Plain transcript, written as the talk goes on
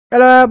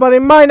Hello everybody,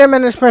 my name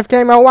is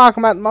endersmithgamer.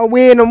 Welcome back to my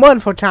weird and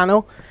wonderful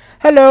channel.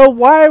 Hello,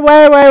 wait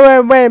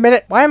a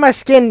minute. Why am my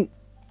skin...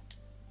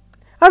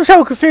 I'm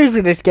so confused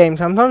with this game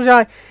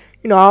sometimes.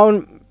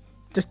 I'll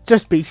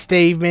just be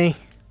Steve me.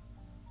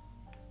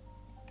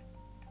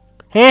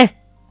 Huh?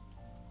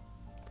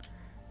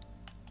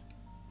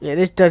 Yeah,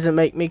 this doesn't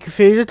make me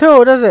confused at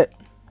all, does it?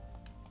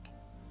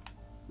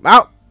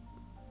 Well,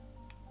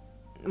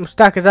 I'm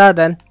stuck as hell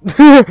then.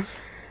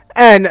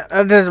 And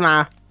it doesn't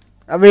matter.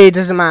 It really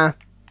doesn't matter.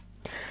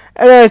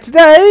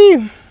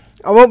 Today,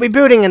 I won't be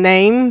building a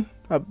name.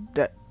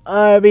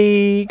 I'll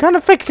be kind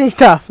of fixing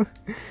stuff.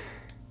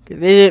 Cause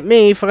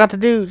me forgot to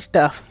do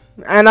stuff,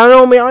 and I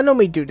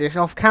normally do this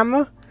off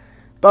camera,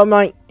 but I'm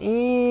like,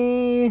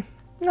 I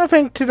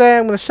think today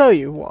I'm gonna show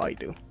you what I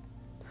do.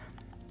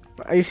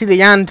 You see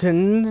the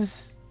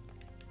antennas?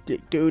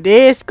 Do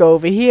this. Go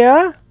over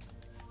here.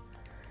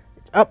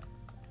 Up.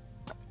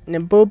 And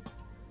then boop,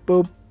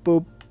 boop,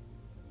 boop,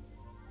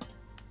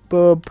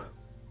 boop.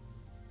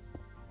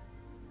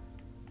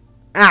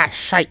 Ah,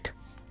 shite.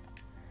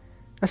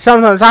 That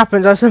sometimes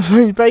happens. I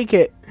sometimes break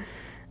it.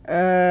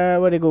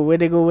 Where'd it go?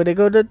 Where'd it go?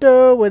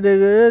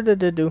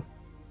 Do?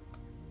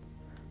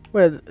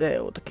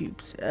 There, all the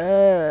cubes.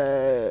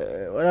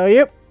 What are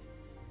you?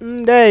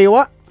 There you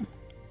are.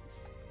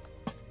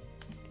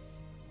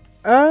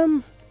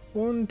 1,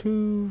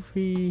 2,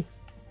 3.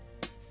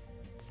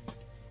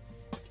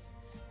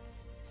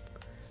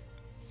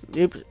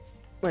 Oops,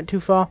 went too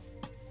far.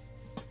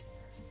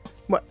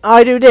 What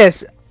I do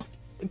this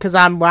because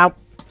I want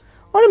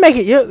to make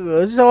it look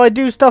good, so I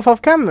do stuff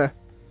off camera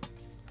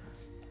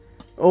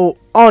or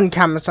on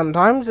camera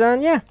sometimes,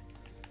 and yeah.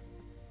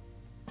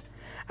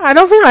 I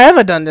don't think I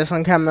ever done this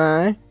on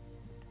camera.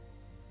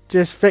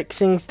 Just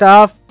fixing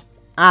stuff,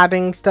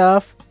 adding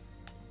stuff.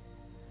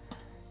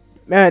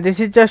 This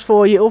is just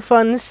for a little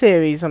fun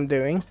series I'm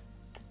doing.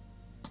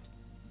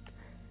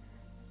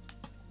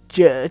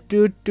 Just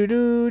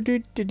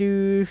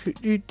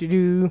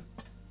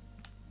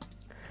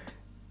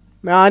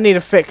Man, I need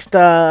to fix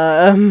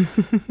the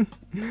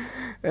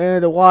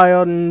the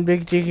wild and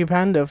big jiggy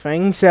panda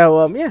thing.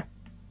 So yeah.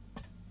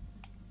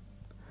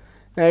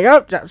 There you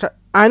go.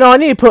 I know I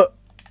need to put.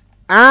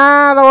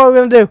 I know what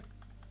we're gonna do.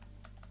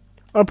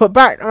 I'll put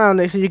back around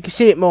it so you can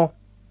see it more.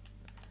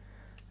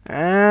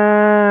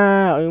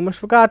 I almost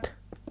forgot.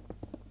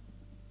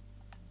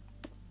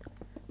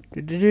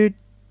 Do.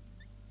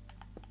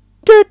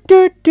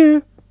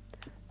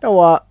 Know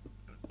what?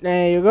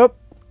 There you go.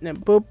 Then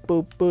boop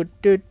boop boop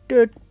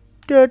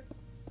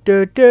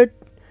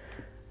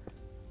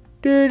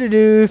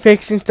do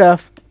fixing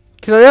stuff.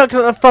 Cause I looked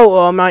at the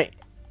photo, I'm like,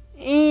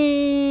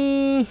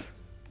 yeah.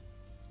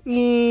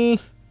 You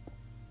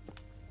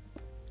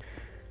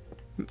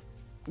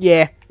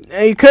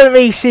couldn't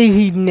really see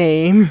his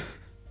name.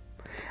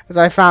 As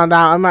I found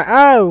out, I'm like,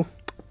 oh,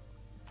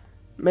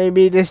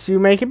 maybe this will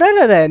make it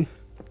better then.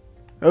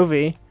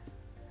 Over.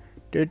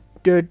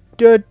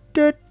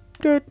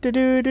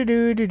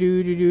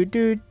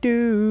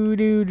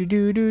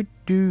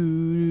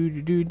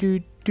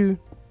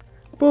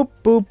 Boop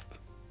boop.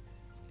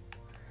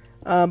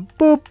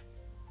 Boop.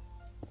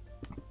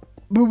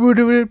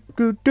 Boop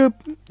boop.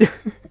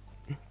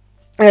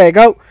 There you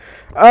go.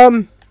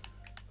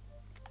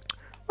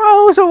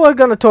 Also we're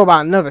gonna talk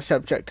about another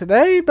subject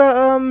today,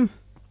 but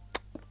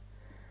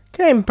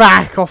came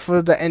back off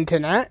of the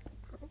internet.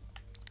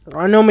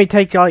 I normally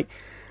take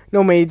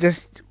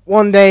just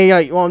one day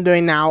like what I'm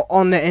doing now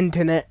on the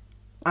internet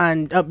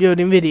and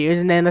uploading videos,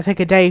 and then I take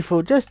a day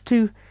for just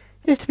to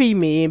be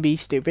me and be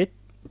stupid.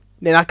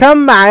 Then I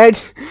come back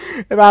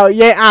about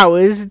 8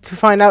 hours to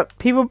find out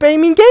people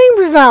blaming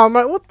games now. I'm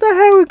like, what the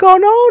hell is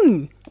going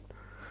on?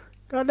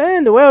 God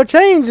damn, the world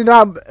changed in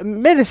about a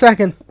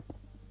millisecond.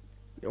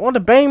 You want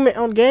to blame it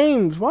on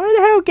games? Why the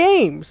hell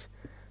games?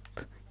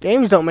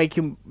 Games don't make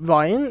you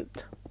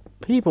violent.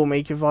 People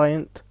make you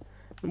violent.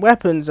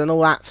 Weapons and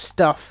all that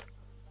stuff.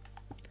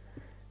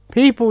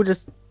 People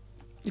just...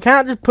 You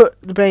can't just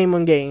put the blame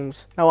on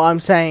games. That's what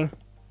I'm saying.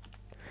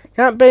 You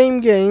can't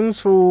blame games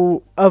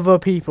for other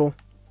people.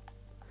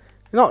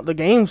 It's not the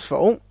game's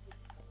fault.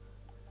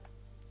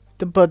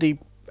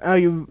 How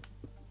you...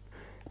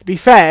 To be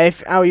fair,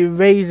 if how you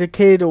raise a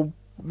kid or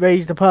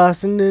raise the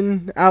person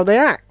and how they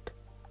act.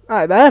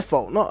 That's their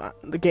fault, not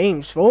the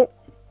game's fault.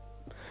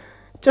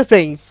 Just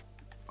being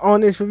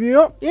honest with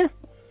you, yeah.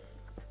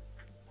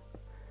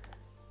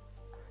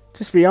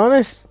 Just be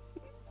honest.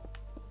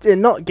 It's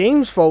not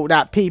game's fault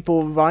that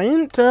people are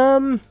violent.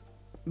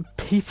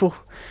 People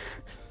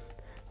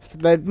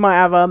they might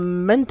have a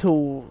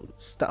mental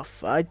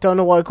stuff. I don't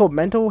know what it's called.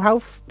 Mental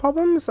health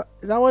problems?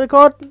 Is that what it's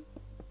called?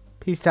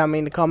 Please tell me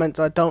in the comments.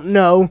 I don't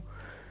know.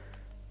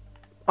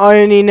 I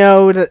only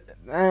know that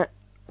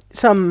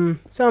some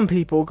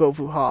people go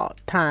through hard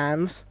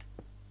times.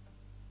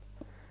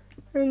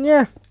 And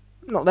yeah,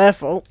 not their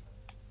fault.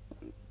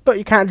 But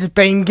you can't just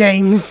blame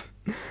games.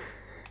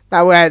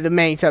 That's where the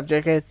main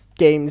subject is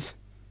games.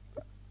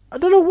 I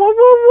don't know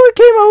what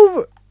came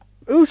over.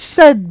 Who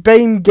said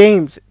blame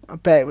games? I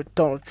bet it was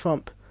Donald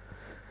Trump.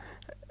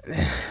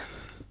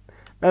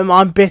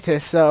 I'm bitter,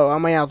 so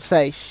I'm allowed to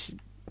say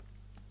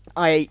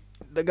I hate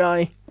the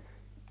guy.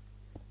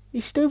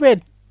 He's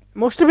stupid.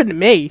 More stupid than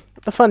me.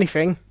 The funny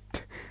thing.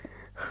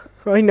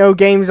 I know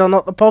games are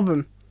not the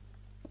problem.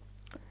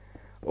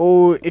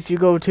 Or if you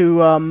go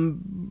to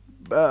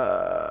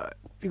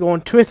if you go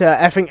on Twitter,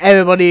 I think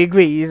everybody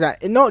agrees that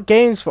it's not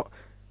games for.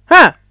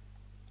 Huh?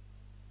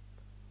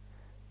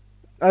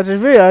 I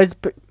just realised.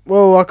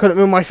 Whoa! I couldn't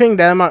move my thing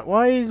then. I'm like,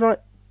 why is my?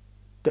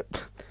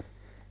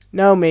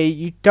 No, me.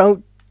 You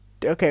don't.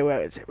 Okay,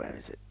 where is it? Where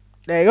is it?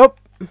 There you go.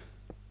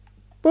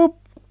 Boop.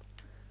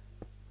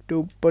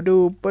 Doop ba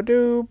doop ba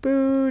doo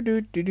boo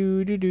doo doo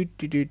doo doo doo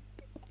doo doo.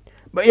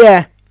 But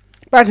yeah,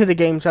 back to the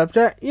game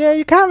subject. Yeah,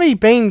 you can't really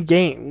ban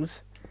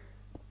games.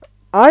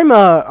 I'm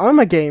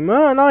a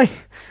gamer and I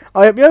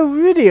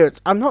upload videos.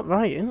 I'm not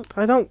violent.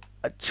 I don't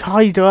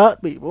try to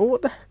hurt people.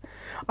 What the?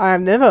 I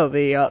have never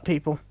really hurt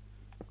people.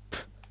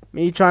 Pfft,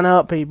 me trying to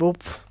hurt people.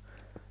 Pfft.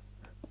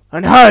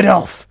 Unheard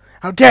of.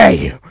 How dare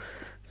you?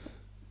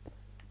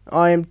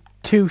 I am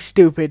too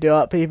stupid to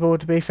hurt people,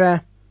 to be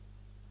fair.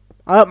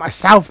 I hurt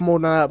myself more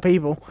than I hurt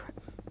people.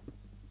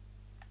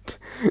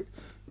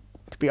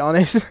 To be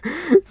honest.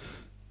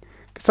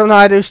 Sometimes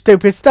I do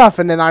stupid stuff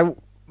and then I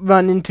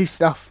run into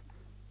stuff.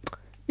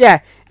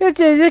 Yeah, you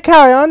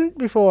carry on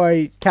before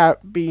I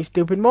be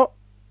stupid more.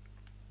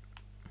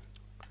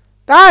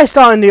 That is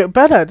starting to get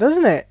better,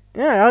 doesn't it?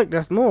 Yeah, I like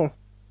this more.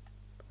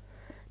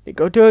 They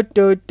go boot.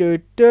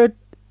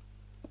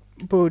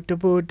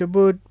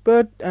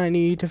 I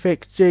need to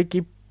fix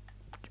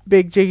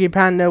Big Jiggy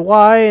Panda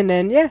Y, and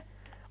then yeah,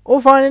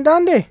 all fine and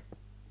dandy.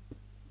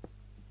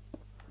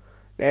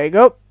 There you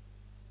go.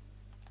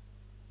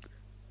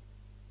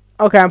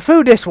 Okay, I'm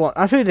through this one.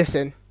 I threw this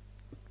in.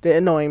 They're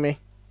annoying me.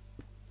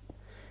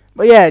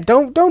 But yeah,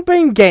 don't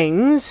bring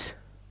games.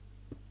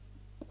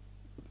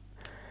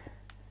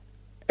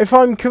 If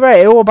I'm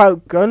correct, all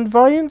about gun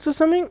violence or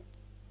something.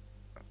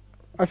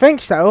 I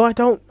think so. I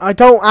don't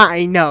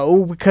actually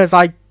know because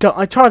I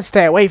try to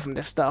stay away from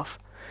this stuff.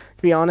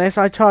 To be honest,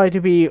 I try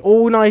to be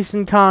all nice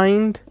and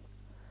kind.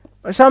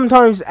 But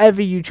sometimes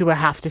every YouTuber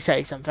have to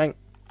say something.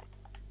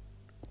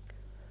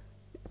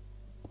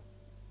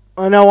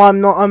 I know I'm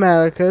not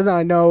American.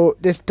 I know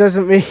this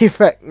doesn't really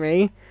affect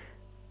me.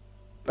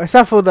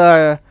 Except for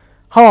the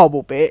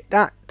horrible bit.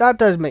 That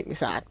does make me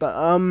sad. But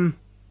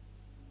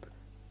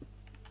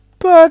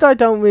I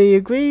don't really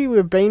agree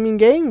with banning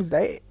games.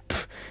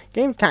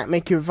 Games can't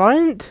make you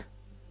violent.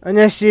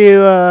 Unless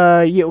you're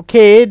a little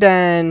kid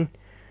and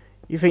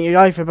you think your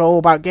life is all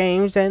about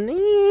games, then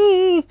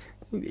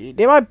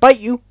they might bite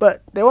you,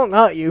 but they won't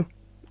hurt you.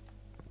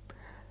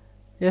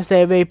 Unless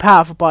they're a very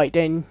powerful bite,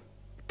 then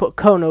put a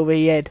cone over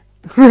your head.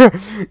 Put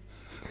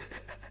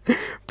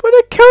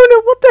a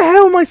cone. What the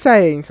hell am I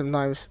saying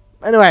sometimes?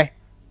 Anyway.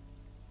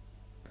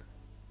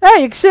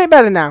 Hey, you can see it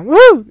better now.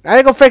 Woohoo! Now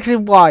I go fix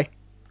it. Why?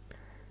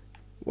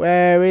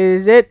 Where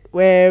is it?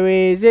 Where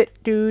is it?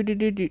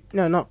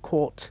 No, not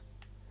quartz.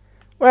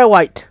 Where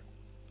white?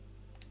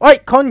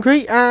 White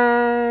concrete,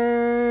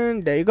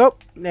 and there you go.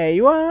 There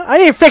you are. I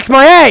need to fix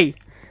my A.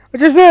 I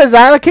just realized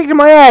that I kicked in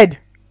my head.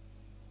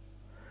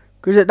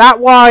 Because that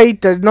Y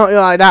does not look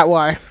like that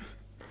Y.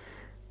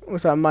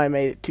 Also, I might have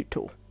made it too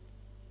tall.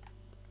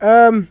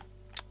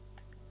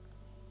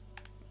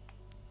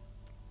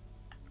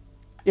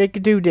 You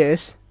could do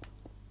this.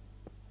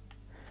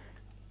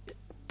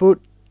 But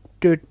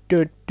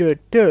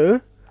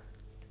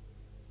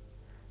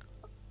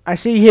I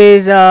see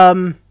his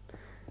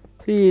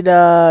see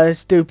the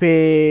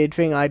stupid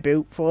thing I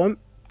built for him.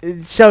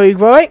 Shall we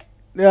grow it?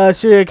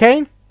 Sugar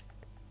cane.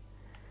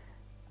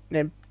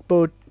 Then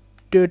move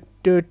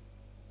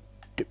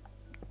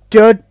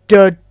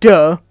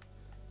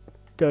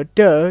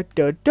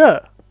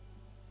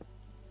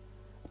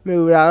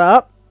that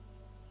up.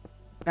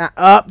 That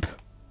up.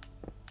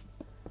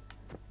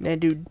 Then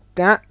do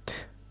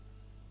that.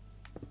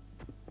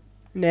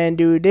 And then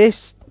do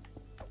this.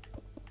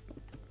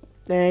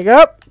 There you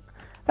go.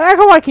 I like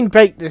how I can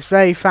bake this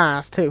very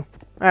fast too.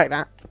 I like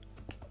that.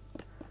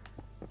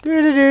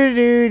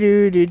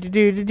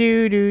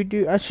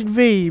 I should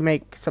really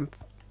make some.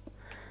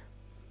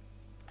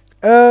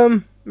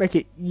 Make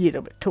it a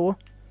little bit taller.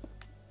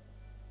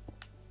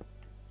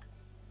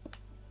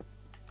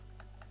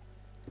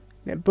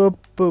 Then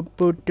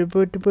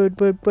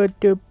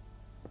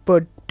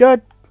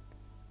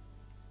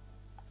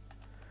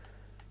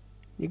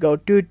you go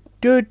do.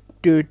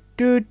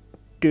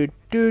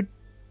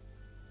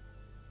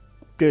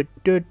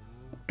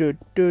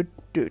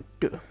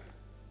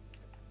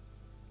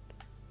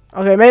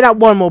 Okay, make that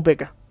one more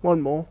bigger.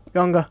 One more.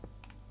 Younger.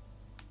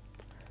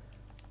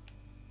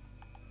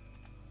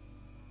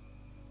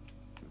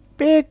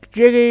 Big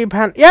jiggy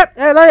pan. Yep,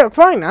 yeah, they look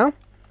fine now.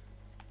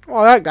 Oh,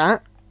 I like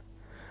that.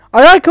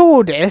 I like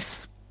all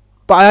this,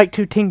 but I like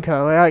to tinker.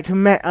 I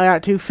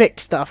like to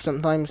fix stuff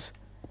sometimes.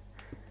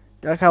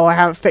 Like how I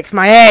haven't fixed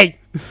my egg.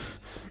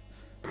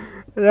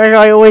 Like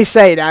I always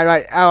say that,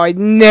 like how I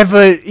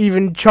never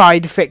even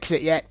tried to fix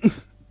it yet.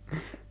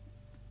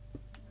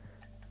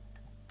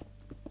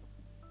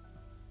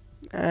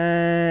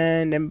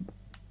 And then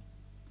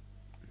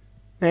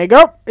There you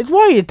go. It's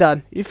what you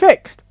done. You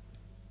fixed.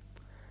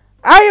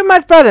 Are you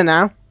much better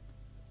now?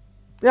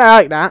 Yeah, I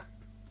like that.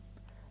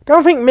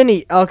 Don't think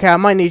mini... Okay, I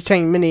might need to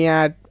change mini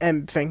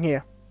thing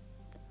here.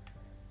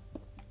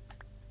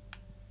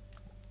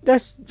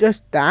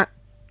 Just that.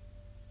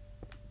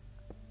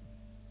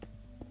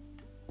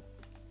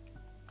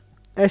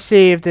 Let's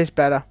see if this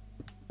better.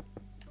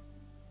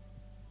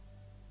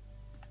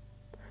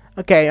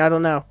 Okay, I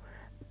don't know.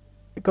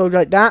 It goes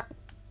like that.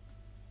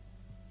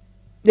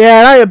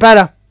 Yeah, now you're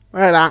better.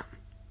 Like that.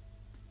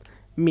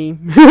 Me.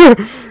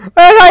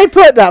 I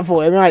put that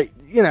for him, like,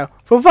 you know,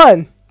 for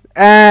fun.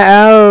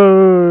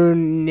 Oh,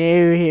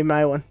 no, here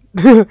my one.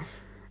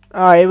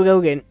 Alright, here we go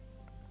again.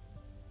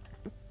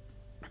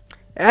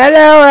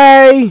 Hello,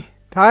 Ray.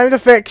 Time to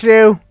fix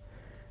you.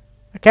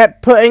 I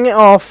kept putting it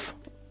off.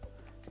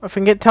 I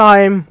think it's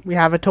time we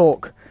have a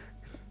talk.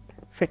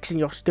 Fixing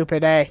your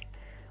stupid A.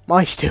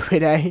 My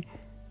stupid A.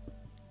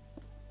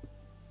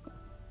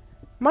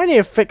 Might need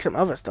to fix some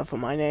other stuff on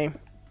my name.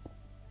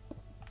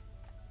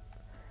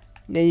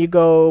 There you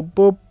go.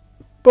 Boop,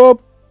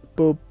 boop,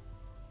 boop,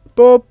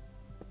 boop,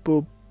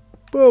 boop,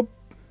 boop.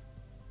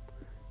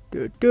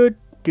 Do, do,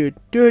 do,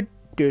 do,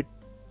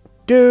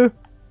 do, do.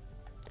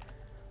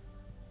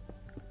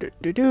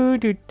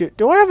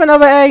 Do I have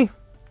another A?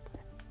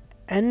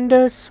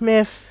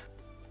 Endersmith.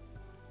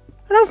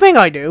 I don't think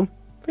I do.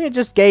 I think it's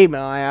just gamer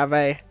I have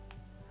A.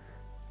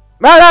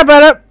 Right, that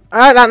better. I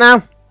like that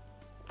now.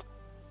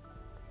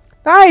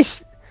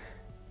 Nice.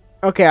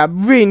 Okay, I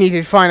really need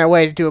to find a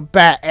way to do a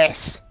better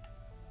S.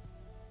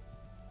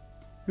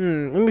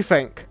 Let me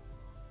think.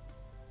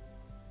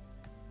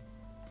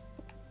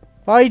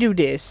 If I do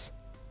this.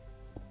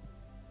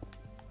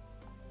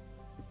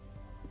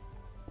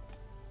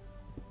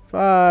 If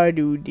I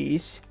do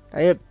this.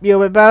 Are you a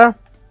little bit better?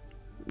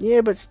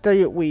 Yeah, but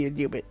still weird a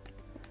little bit.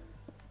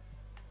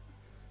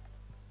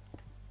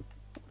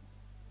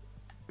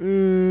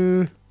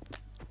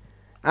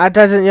 That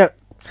doesn't yet.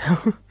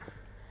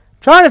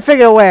 Trying to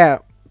figure a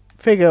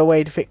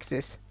way to fix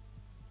this.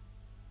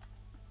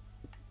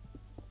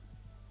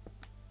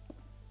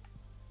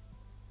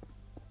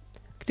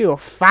 Could do a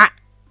fat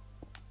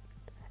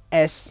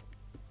S.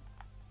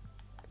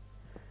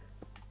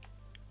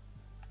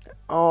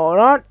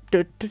 Alright.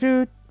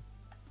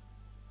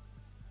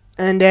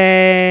 And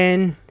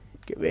then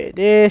get rid of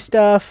this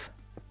stuff.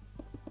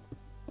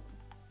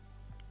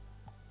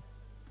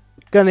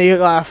 Gonna look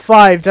like a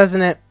 5,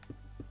 doesn't it?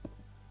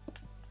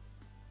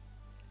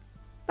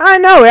 I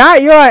know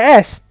it, you're like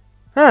S.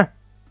 Huh.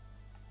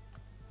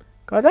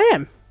 God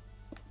damn.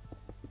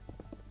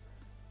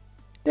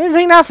 Didn't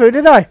think that through,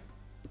 did I?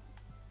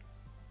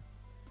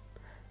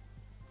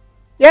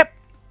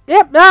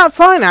 Yep, that's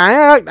fine,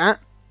 I like that.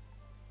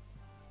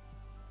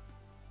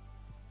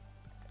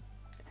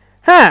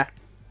 Huh.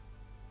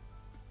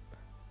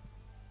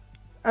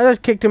 I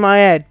just kicked in my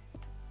head.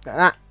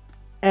 That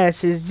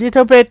S is a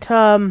little bit,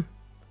 huh.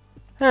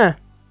 You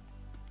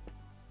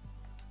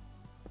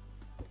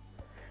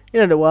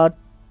know the word.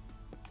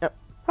 Yep.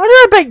 How do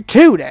I make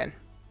 2 then?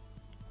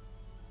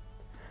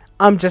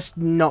 I'm just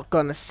not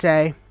gonna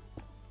say.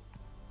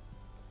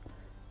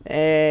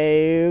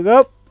 There you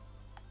go.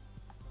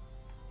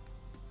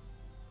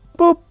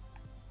 Boop.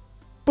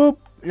 Boop.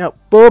 No,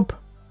 boop.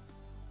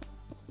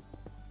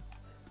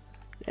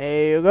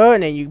 There you go.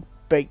 And then you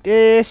bake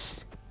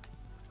this.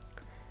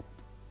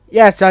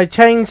 Yes, I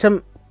changed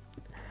some.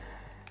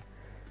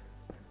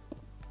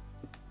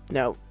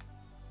 No.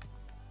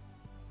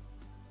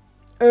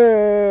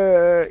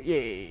 Yeah.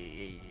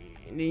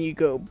 And then you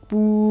go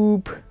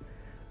boop.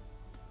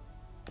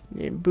 And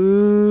then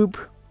boop.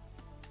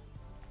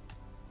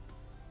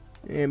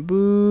 And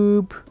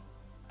boop.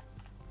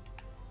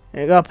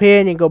 And go up here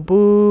and you go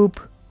boop.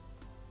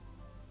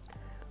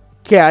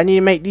 Okay, I need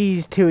to make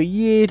these two a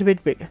little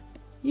bit bigger.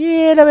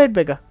 Yeah, a little bit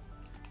bigger.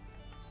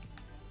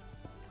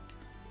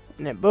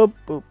 And then boop,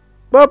 boop,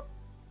 boop.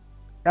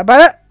 That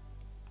better?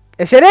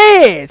 Yes, it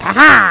is!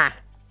 Haha!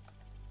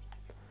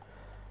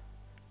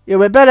 You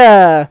bit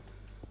better.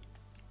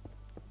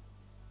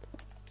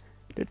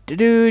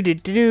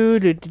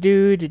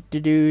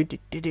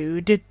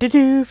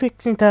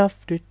 Fixing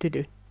stuff.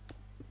 The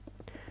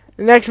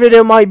next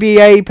video might be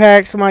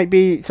Apex, might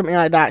be something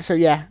like that. So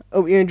yeah,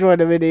 hope you enjoyed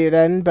the video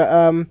then.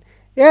 But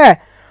yeah,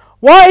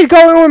 what is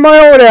going on with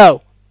my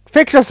audio?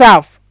 Fix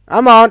yourself.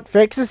 Come on,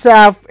 fix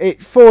yourself.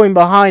 It's falling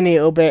behind a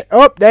little bit.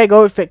 Oh, there you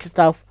go. Fix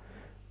yourself.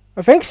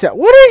 I think so.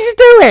 What is he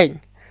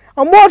doing?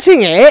 I'm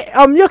watching it.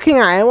 I'm looking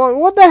at it.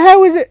 What the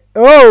hell is it?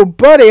 Oh,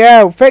 bloody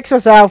hell. Fix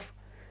yourself.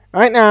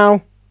 Right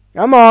now.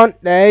 Come on.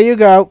 There you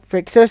go.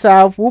 Fix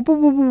yourself. Whoop, whoop,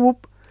 whoop,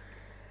 whoop.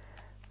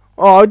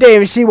 Oh, I didn't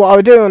even see what I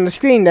was doing on the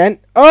screen then.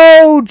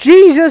 Oh,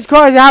 Jesus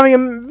Christ. I'm having a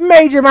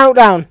major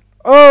meltdown.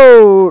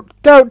 Oh,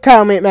 don't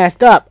tell me it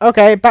messed up.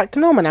 Okay, back to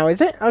normal now, is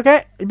it?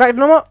 Okay. Back to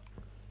normal?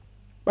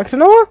 Back to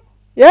normal?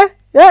 Yeah?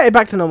 Yeah,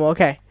 back to normal.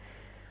 Okay.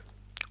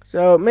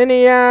 So,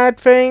 mini ad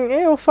thing.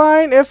 It'll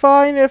fine. It's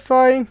fine. It's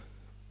fine.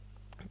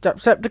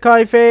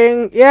 Jacksepticeye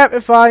thing. Yep,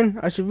 it's fine.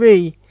 I should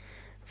really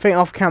think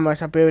off camera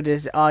to build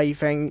this eye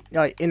thing,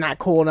 like, in that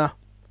corner.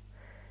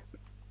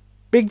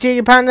 Big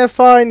Giga Panda,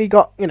 fine. You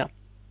got, you know,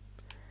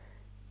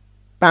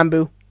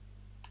 Bamboo.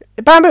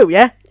 Bamboo,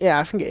 yeah? Yeah,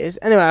 I think it is.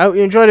 Anyway, I hope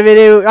you enjoyed the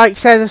video. Like,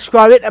 share,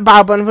 subscribe, hit the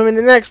bell button for me in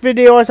the next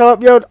video I shall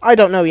upload. I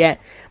don't know yet.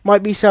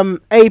 Might be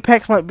some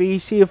Apex, might be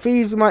Sea of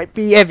Thieves, might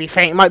be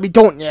everything. It might be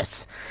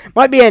Dauntless.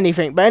 Might be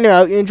anything. But anyway, I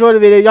hope you enjoyed the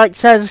video. Like,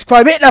 share,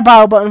 subscribe, hit the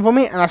bell button for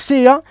me. And I'll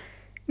see ya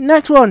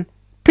next one.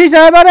 Peace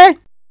out,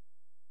 everybody.